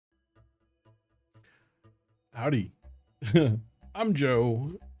Howdy. I'm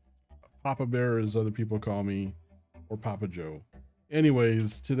Joe. Papa Bear, as other people call me, or Papa Joe.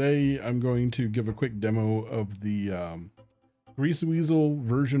 Anyways, today I'm going to give a quick demo of the Grease Weazle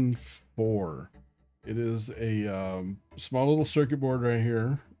version 4. It is a small little circuit board right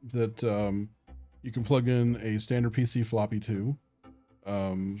here that you can plug in a standard PC floppy to.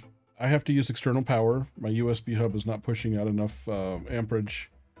 I have to use external power. My USB hub is not pushing out enough amperage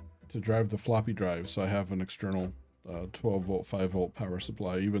to drive the floppy drive, so I have an external 12 volt, 5 volt power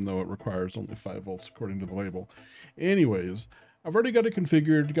supply, even though it requires only 5 volts according to the label. Anyways, I've already got it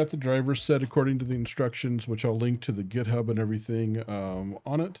configured, got the driver set according to the instructions, which I'll link to the GitHub and everything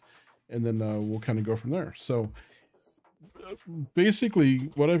on it, and then we'll kind of go from there. So basically,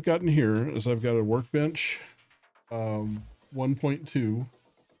 what I've got in here is I've got a workbench 1.2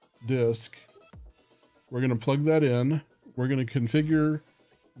 disk. We're going to plug that in. We're going to configure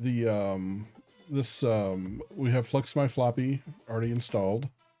the we have Flex My Floppy already installed,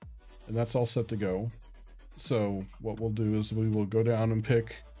 and that's all set to go. So what we'll do is we will go down and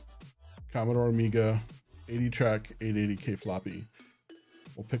pick Commodore Amiga 80 track 880K floppy.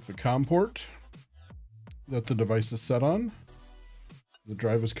 We'll pick the COM port that the device is set on. The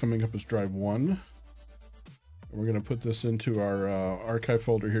drive is coming up as drive 1. And we're going to put this into our archive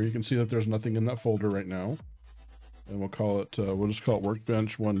folder here. You can see that there's nothing in that folder right now. And we'll call it, we'll just call it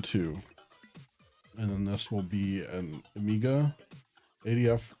Workbench 1.2. And then this will be an Amiga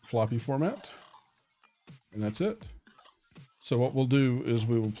ADF floppy format. And that's it. So what we'll do is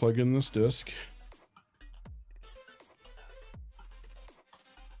we will plug in this disk.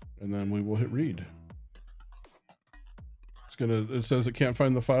 And then we will hit read. It says it can't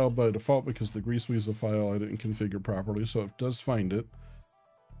find the file by default because the Grease Weazle file I didn't configure properly, so it does find it.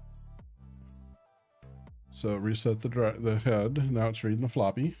 So reset the head. Now it's reading the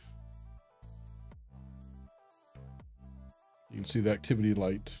floppy. You can see the activity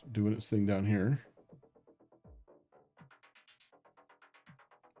light doing its thing down here.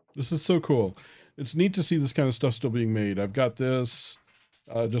 This is so cool. It's neat to see this kind of stuff still being made. I've got this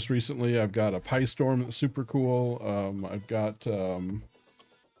just recently. I've got a Pi Storm that's super cool. I've got, where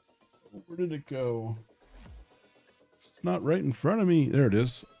did it go? It's not right in front of me. There it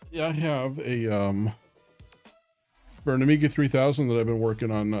is. Yeah, I have a, for an Amiga 3000 that I've been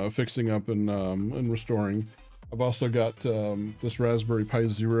working on fixing up and restoring. I've also got this Raspberry Pi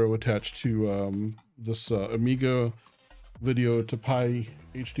Zero attached to this Amiga video to Pi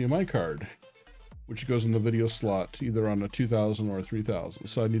HDMI card, which goes in the video slot either on a 2000 or a 3000.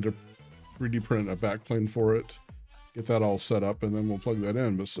 So I need to 3D print a backplane for it, get that all set up, and then we'll plug that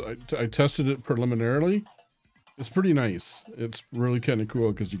in. But so I tested it preliminarily. It's pretty nice. It's really kind of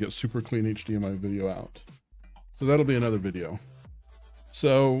cool because you get super clean HDMI video out. So that'll be another video.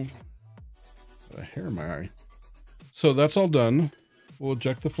 So, got a hair in my eye. So that's all done. We'll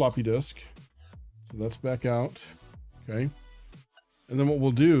eject the floppy disk. So that's back out. Okay. And then what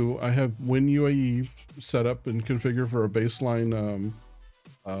we'll do, I have WinUAE set up and configured for a baseline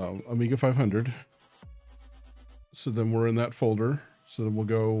Amiga 500. So then we're in that folder. So then we'll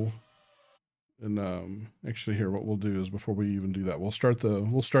go and actually here, what we'll do is before we even do that, we'll start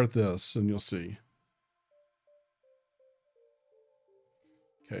this and you'll see.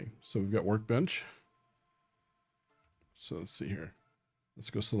 Okay, so we've got Workbench. So let's see here. Let's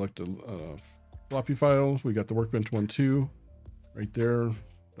go select a floppy file. We got the Workbench 1.2 right there.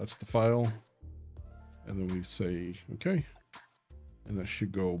 That's the file. And then we say, okay. And that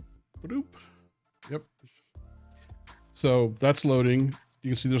should go, ba-doop. Yep. So that's loading.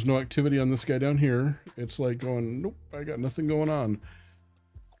 You can see there's no activity on this guy down here. It's like going, nope, I got nothing going on.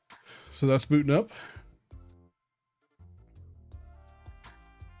 So that's booting up.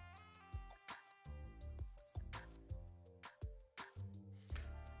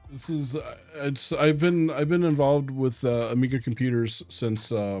 This is I've been involved with Amiga computers since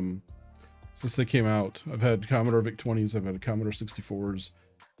they came out. I've had Commodore VIC-20s, I've had Commodore 64s,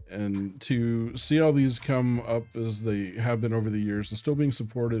 and to see all these come up as they have been over the years and still being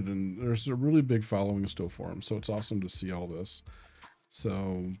supported, and there's a really big following still for them. So it's awesome to see all this.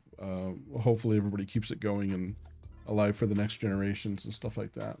 So hopefully everybody keeps it going and alive for the next generations and stuff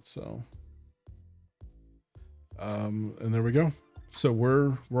like that. So and there we go. So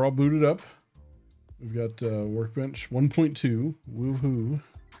we're all booted up. We've got Workbench 1.2. Woohoo!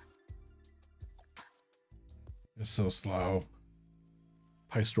 It's so slow.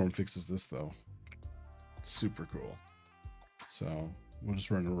 Pi Storm fixes this though. It's super cool. So we'll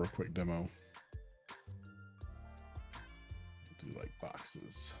just run a real quick demo. We'll do like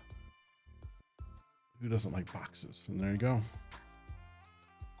boxes. Who doesn't like boxes? And there you go.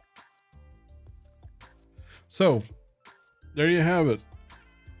 So there you have it.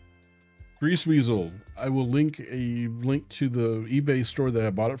 Grease Weazle. I will link to the eBay store that I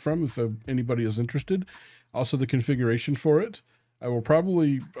bought it from if anybody is interested. Also the configuration for it. I will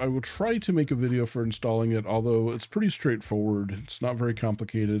try to make a video for installing it, although it's pretty straightforward. It's not very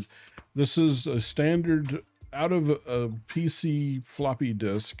complicated. This is a standard out of a PC floppy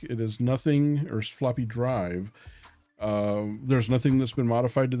disk. It is nothing, or floppy drive. There's nothing that's been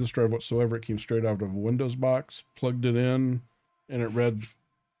modified to this drive whatsoever. It came straight out of a Windows box, plugged it in, and it read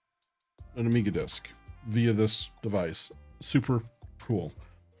an Amiga disk via this device. Super cool.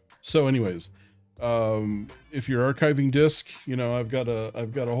 So anyways, if you're archiving disk, you know, I've got a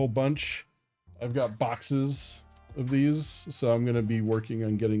whole bunch. I've got boxes of these, so I'm going to be working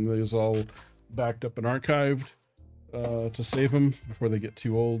on getting these all backed up and archived to save them before they get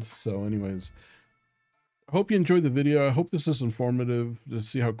too old. So anyways, I hope you enjoyed the video. I hope this is informative to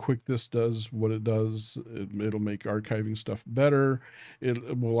see how quick this does what it does. It'll make archiving stuff better.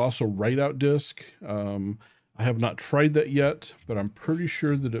 It will also write out disk. I have not tried that yet, but I'm pretty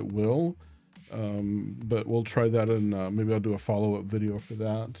sure that it will. But we'll try that, and maybe I'll do a follow-up video for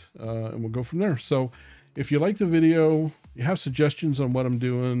that, and we'll go from there. So if you like the video, you have suggestions on what I'm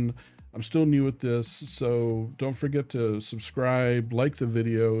doing, I'm still new at this, so don't forget to subscribe, like the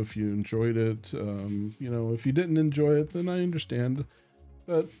video if you enjoyed it. You know, if you didn't enjoy it, then I understand,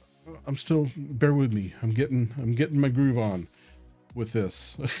 but I'm still, bear with me. I'm getting my groove on with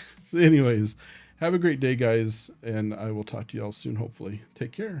this. Anyways, have a great day, guys, and I will talk to you all soon, hopefully.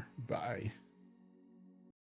 Take care. Bye.